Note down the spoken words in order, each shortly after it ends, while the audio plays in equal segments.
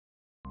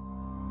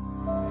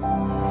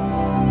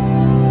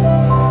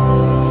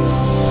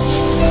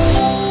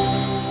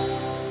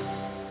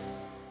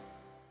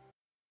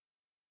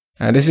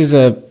This is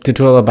a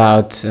tutorial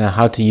about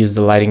how to use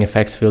the lighting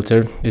effects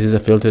filter. This is a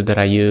filter that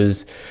I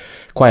use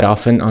quite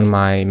often on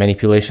my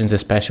manipulations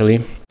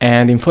especially.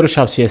 And in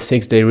Photoshop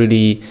CS6 they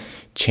really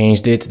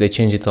changed it. They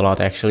changed it a lot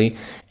actually.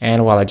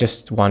 And well, I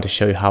just want to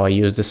show you how I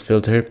use this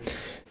filter.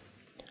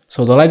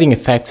 So the lighting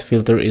effects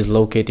filter is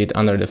located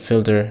under the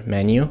filter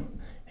menu,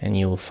 and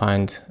you will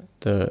find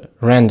the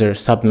render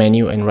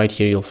sub-menu, and right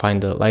here you'll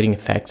find the lighting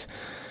effects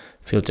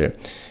filter.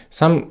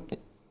 Some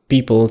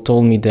people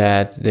told me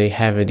that they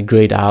have it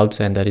grayed out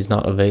and that is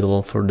not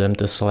available for them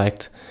to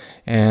select,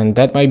 and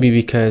that might be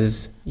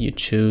because you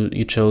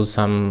chose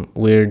some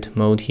weird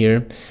mode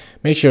here.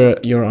 Make sure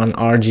you're on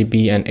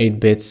RGB and 8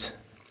 bits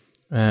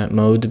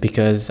mode,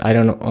 because I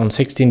don't know, on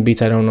 16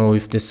 bits I don't know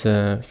if this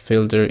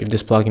filter, if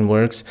this plugin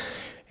works,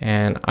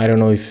 and I don't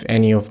know if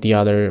any of the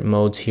other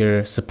modes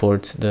here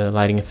support the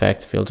lighting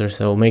effects filter.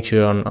 So make sure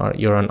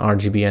you're on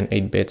RGB and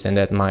 8 bits, and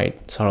that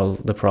might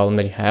solve the problem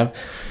that you have.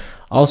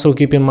 Also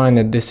keep in mind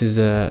that this is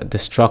a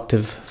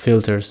destructive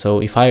filter, so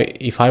if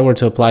I were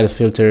to apply the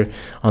filter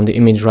on the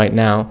image right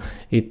now,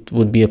 it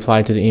would be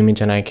applied to the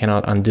image and I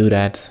cannot undo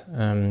that.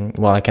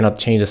 Well, I cannot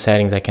change the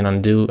settings, I can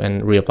undo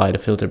and reapply the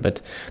filter,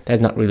 but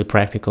that's not really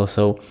practical.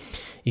 So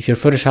if your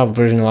Photoshop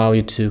version allows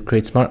you to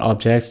create smart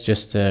objects,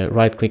 just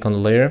right click on the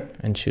layer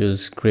and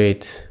choose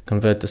create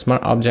convert to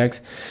smart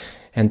object,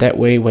 and that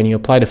way when you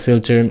apply the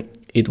filter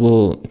it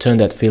will turn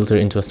that filter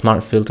into a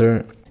smart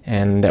filter,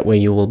 and that way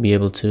you will be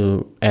able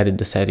to edit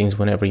the settings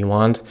whenever you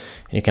want,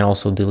 and you can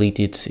also delete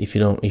it if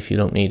you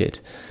don't need it.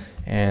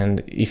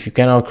 And if you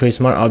cannot create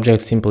smart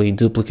objects, simply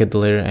duplicate the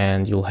layer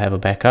and you'll have a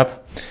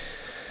backup.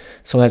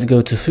 So let's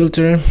go to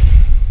filter,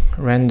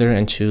 render,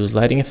 and choose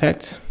lighting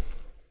effects.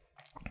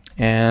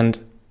 And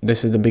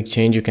this is the big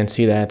change. You can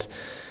see that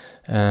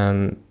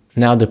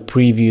now the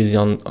preview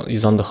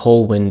is on the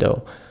whole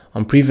window.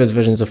 On previous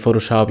versions of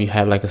Photoshop, you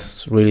had like a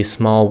really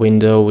small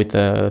window with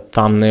a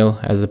thumbnail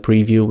as a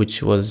preview,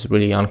 which was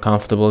really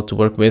uncomfortable to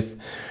work with.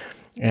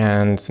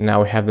 And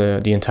now we have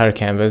the entire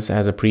canvas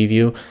as a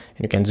preview, and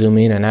you can zoom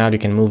in and out, you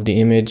can move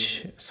the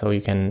image, so you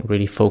can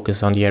really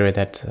focus on the area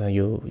that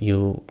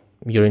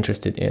you're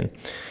interested in.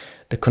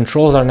 The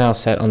controls are now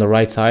set on the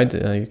right side.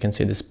 You can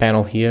see this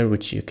panel here,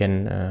 which you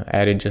can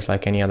edit just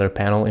like any other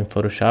panel in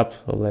Photoshop.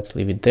 So let's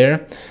leave it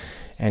there.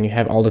 And you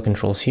have all the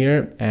controls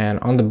here, and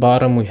on the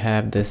bottom we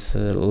have this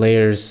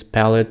layers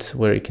palette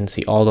where you can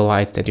see all the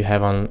lights that you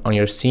have on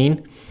your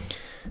scene.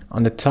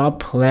 On the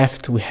top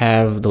left we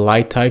have the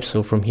light type,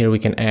 so from here we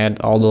can add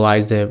all the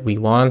lights that we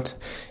want,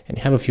 and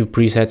you have a few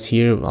presets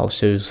here. I'll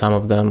show you some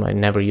of them. I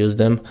never use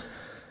them,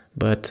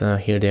 but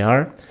here they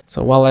are.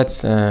 So well,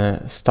 let's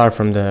start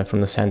from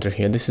the center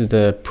here. This is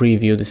the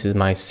preview, this is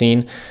my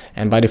scene,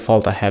 and by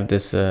default I have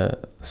this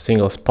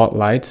single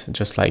spotlight,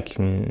 just like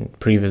in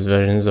previous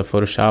versions of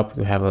Photoshop.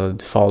 You have a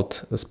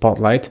default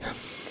spotlight,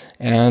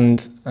 and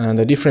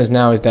the difference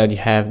now is that you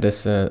have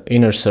this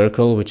inner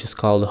circle, which is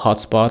called a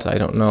hotspot. I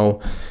don't know,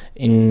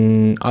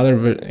 in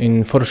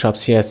Photoshop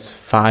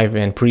CS5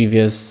 and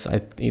previous, I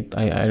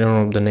don't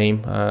know the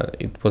name.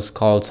 It was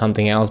called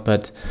something else,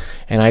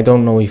 and I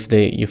don't know if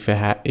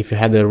you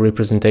had a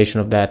representation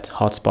of that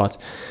hotspot.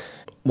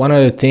 One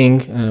other thing,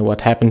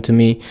 what happened to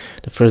me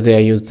the first day I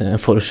used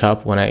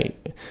Photoshop, when I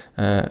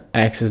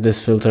accessed this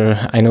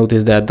filter, I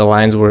noticed that the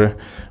lines were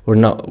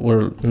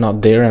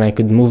not there, and I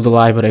could move the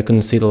light but I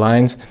couldn't see the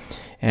lines,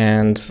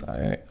 and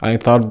I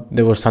thought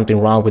there was something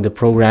wrong with the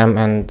program,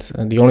 and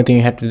the only thing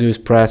you have to do is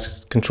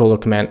press Ctrl or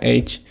Command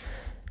H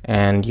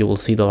and you will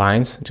see the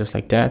lines just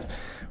like that.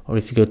 Or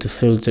if you go to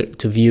filter,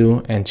 to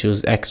view, and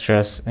choose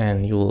extras,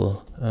 and you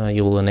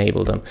will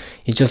enable them.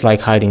 It's just like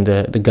hiding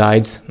the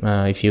guides.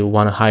 If you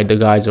want to hide the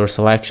guides or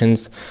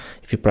selections,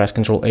 if you press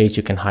Ctrl H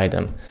you can hide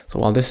them. So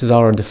while this is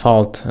our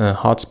default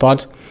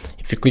hotspot,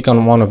 if you click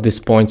on one of these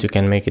points you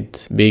can make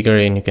it bigger,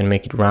 and you can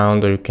make it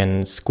round, or you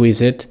can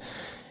squeeze it.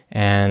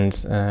 And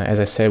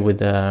as I said, with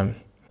the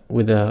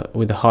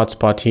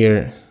hotspot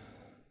here,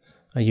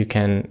 you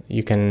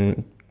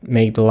can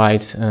make the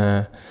lights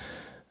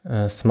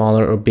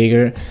smaller or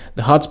bigger.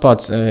 The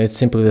hotspots is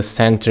simply the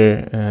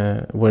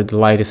center where the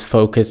light is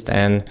focused,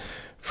 and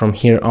from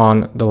here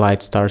on the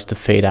light starts to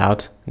fade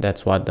out.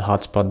 That's what the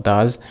hotspot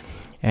does.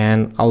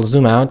 And I'll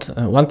zoom out.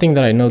 One thing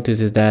that I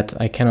noticed is that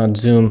I cannot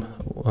zoom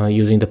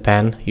using the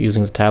pen,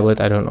 using the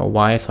tablet. I don't know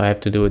why, so I have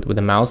to do it with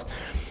the mouse.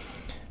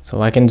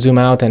 So I can zoom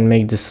out and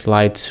make this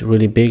light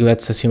really big.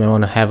 Let's assume I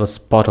want to have a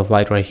spot of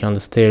light right here on the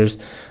stairs.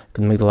 I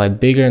can make the light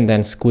bigger and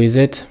then squeeze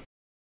it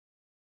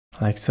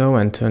like so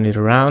and turn it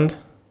around.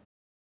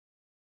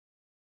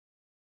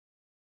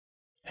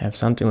 Have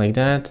something like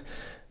that.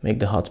 Make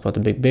the hotspot a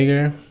bit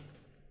bigger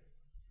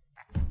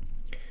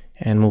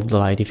and move the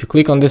light. If you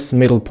click on this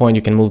middle point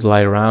you can move the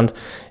light around,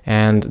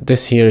 and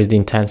this here is the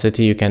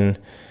intensity. You can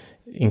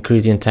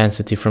increase the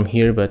intensity from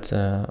here, but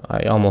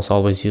I almost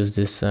always use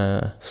this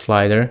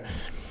slider.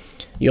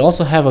 You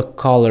also have a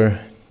color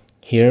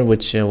here,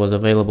 which was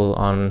available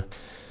on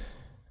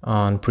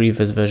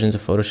previous versions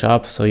of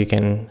Photoshop, so you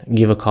can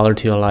give a color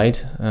to your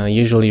light.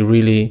 Usually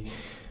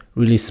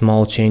really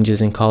small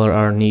changes in color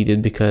are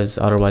needed, because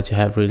otherwise you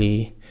have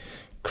really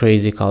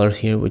crazy colors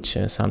here, which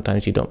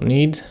sometimes you don't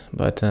need.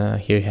 But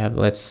here you have,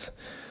 let's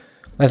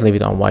leave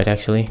it on white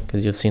actually,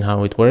 because you've seen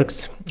how it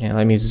works. And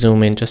let me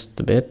zoom in just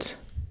a bit.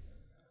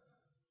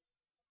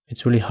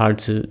 It's really hard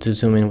to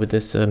zoom in with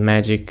this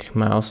magic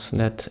mouse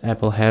that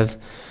Apple has.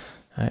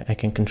 I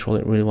can control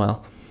it really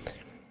well.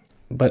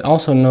 But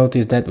also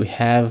notice that we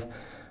have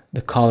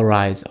the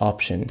colorize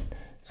option.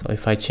 So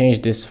if I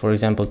change this, for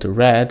example, to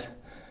red,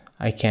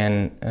 I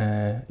can,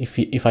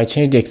 if I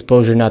change the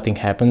exposure, nothing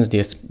happens. The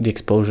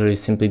exposure is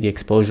simply the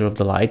exposure of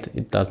the light.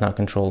 It does not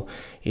control,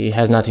 it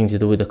has nothing to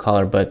do with the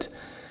color, but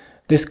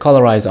this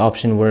colorize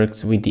option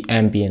works with the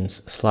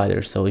ambience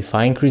slider. So if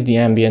I increase the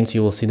ambience,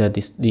 you will see that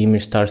the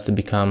image starts to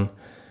become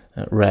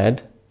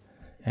red.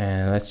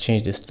 And let's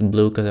change this to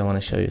blue because I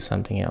want to show you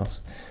something else.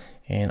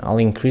 And I'll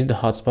increase the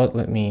hotspot.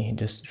 Let me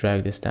just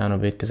drag this down a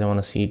bit because I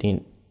want to see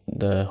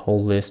the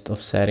whole list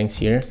of settings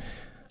here.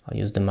 I'll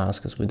use the mouse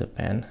because with the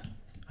pen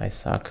I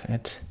suck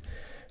at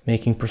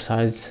making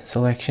precise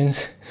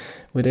selections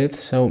with it.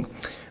 So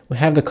we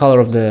have the color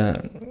of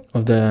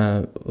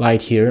the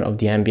light here, of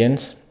the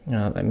ambience.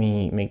 Let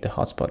me make the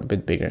hotspot a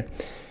bit bigger.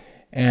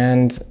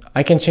 And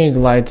I can change the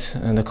light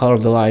and the color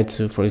of the light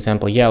to, for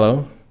example,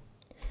 yellow.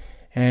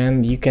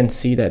 And you can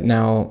see that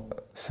now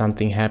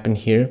something happened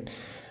here.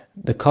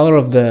 The color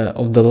of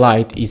the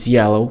light is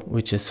yellow,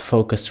 which is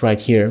focused right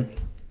here.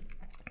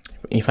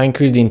 If I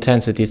increase the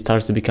intensity, it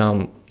starts to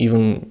become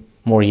even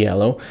more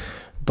yellow.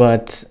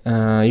 But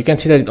you can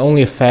see that it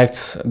only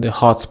affects the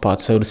hotspot,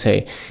 so to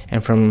say.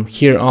 And from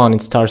here on,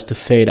 it starts to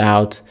fade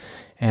out.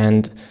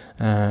 And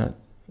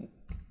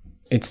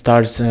it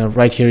starts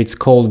right here, it's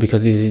cold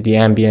because this is the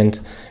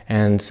ambient.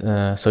 And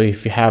so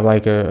if you have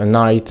like a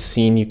night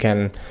scene, you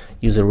can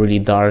use a really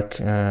dark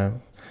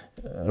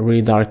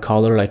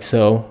color, like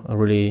so, a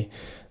really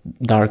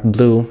dark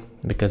blue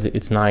because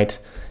it's night.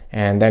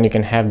 And then you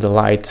can have the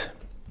light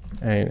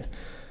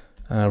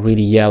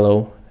really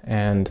yellow.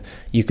 And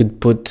you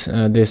could put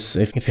this,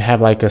 if you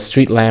have like a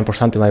street lamp or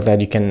something like that,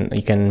 you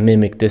can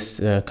mimic this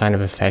kind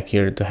of effect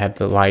here to have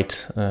the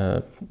light,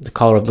 the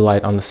color of the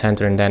light on the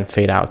center and then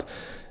fade out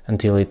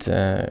until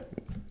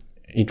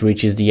it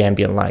reaches the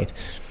ambient light.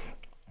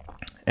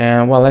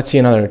 And well, let's see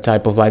another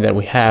type of light that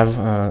we have.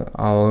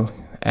 I'll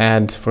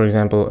add, for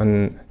example,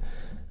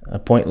 a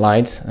point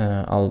light.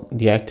 I'll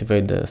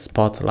deactivate the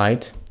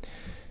spotlight,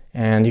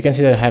 and you can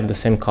see that I have the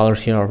same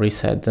colors here. I'll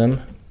reset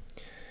them.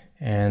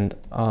 And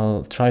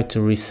I'll try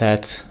to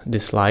reset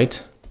this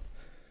light.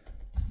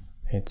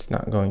 It's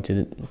not going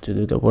to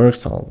do the work,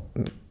 so I'll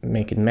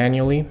make it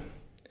manually.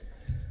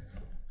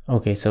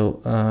 Okay, so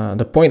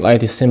the point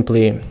light is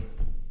simply,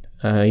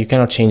 you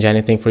cannot change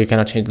anything you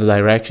cannot change the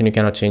direction, you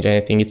cannot change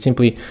anything. It's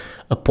simply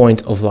a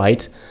point of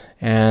light,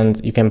 and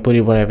you can put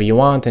it wherever you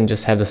want and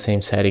just have the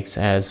same settings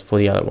as for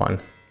the other one.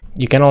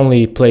 You can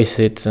only place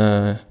it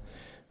on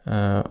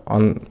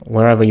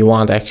wherever you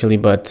want actually,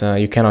 but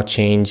you cannot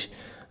change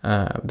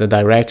the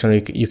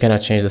direction. You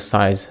cannot change the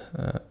size.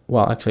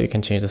 Well, actually you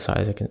can change the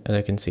size, as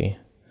I can see.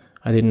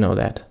 I didn't know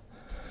that.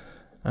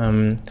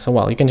 So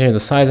well, you can change the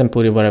size and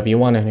put it wherever you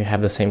want, and you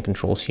have the same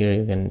controls here.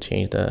 You can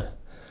change the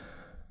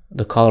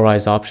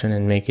colorize option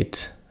and make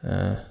it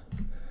on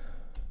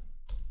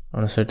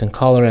a certain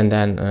color, and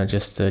then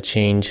just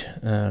change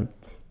the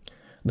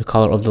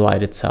color of the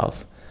light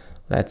itself.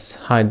 Let's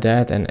hide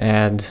that and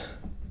add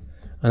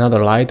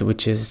another light,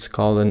 which is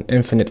called an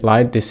infinite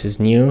light. This is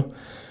new.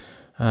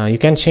 You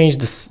can change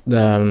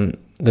the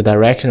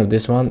direction of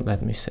this one.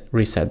 Let me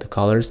reset the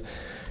colors.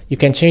 You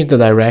can change the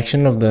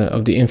direction of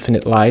the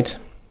infinite light,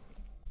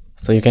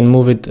 so you can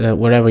move it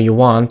wherever you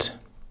want.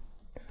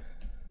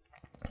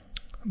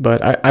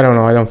 But I don't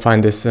know, I don't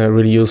find this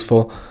really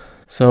useful.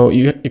 So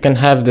you can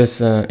have this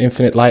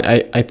infinite light.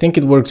 I think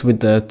it works with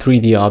the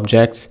 3D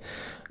objects.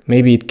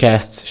 Maybe it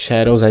casts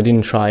shadows. I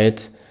didn't try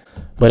it.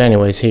 But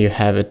anyways, here you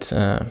have it.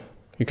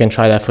 You can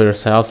try that for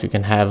yourself. You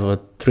can have a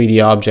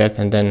 3D object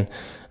and then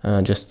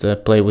just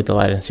play with the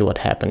light and see what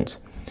happens.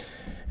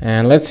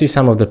 And let's see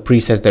some of the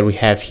presets that we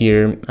have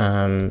here.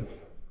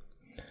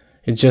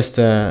 It's just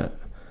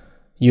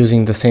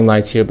using the same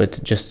lights here, but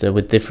just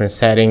with different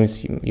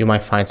settings. You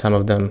might find some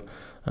of them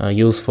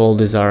useful.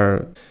 These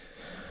are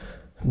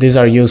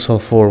useful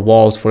for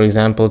walls, for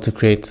example, to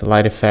create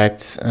light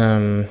effects.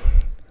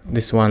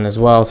 This one as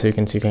well, so you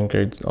can see you can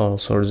create all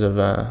sorts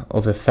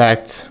of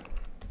effects.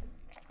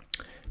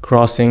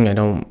 Crossing, I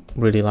don't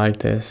really like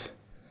this.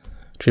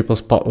 Triple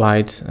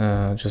spotlight,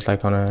 just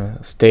like on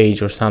a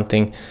stage or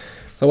something.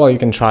 So well, you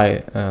can try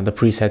the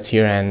presets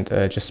here and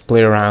just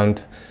play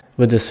around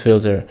with this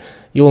filter.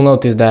 You will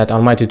notice that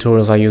on my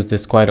tutorials I use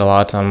this quite a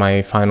lot on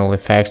my final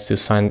effects to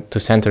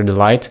center the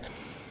light.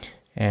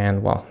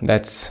 And well,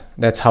 that's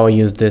how I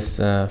use this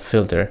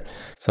filter.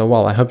 So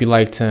well, I hope you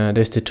liked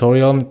this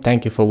tutorial.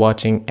 Thank you for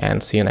watching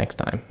and see you next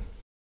time.